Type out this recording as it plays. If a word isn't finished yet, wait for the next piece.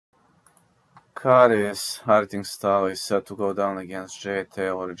Karriss Artingstall is set to go down against Jade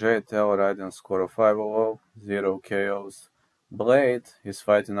Taylor. Jade Taylor riding a score of 5-0, 0 KOs. Blade is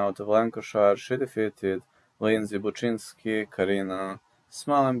fighting out of Lancashire. She defeated Lindsay Buczynski, Karina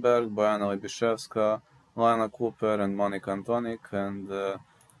Smalenberg, Bojana Libiszewska, Lana Cooper, and Monica Antonik. And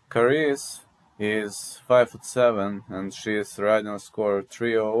Karriss is 5'7", and she is riding a score of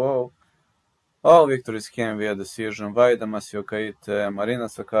 3-0. All victories came via decision: Vaida Masiokaite, Marina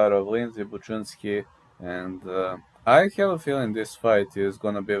Sakharov, Lindsay Buczynski, and I have a feeling this fight is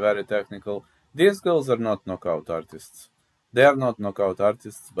gonna be very technical. These girls are not knockout artists. They are not knockout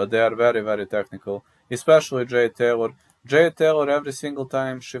artists, but they are very, very technical, especially Jade Taylor. Jade Taylor, every single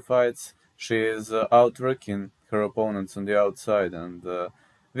time she fights, she is outworking her opponents on the outside, and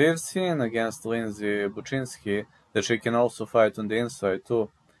we've seen against Lindsay Buczynski that she can also fight on the inside too.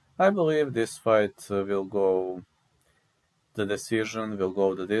 I believe this fight will go the decision, will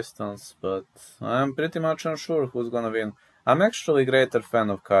go the distance, but I'm pretty much unsure who's gonna win. I'm actually a greater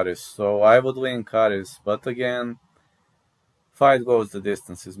fan of Karriss, so I would lean Karriss, but again, fight goes the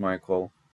distance is my call.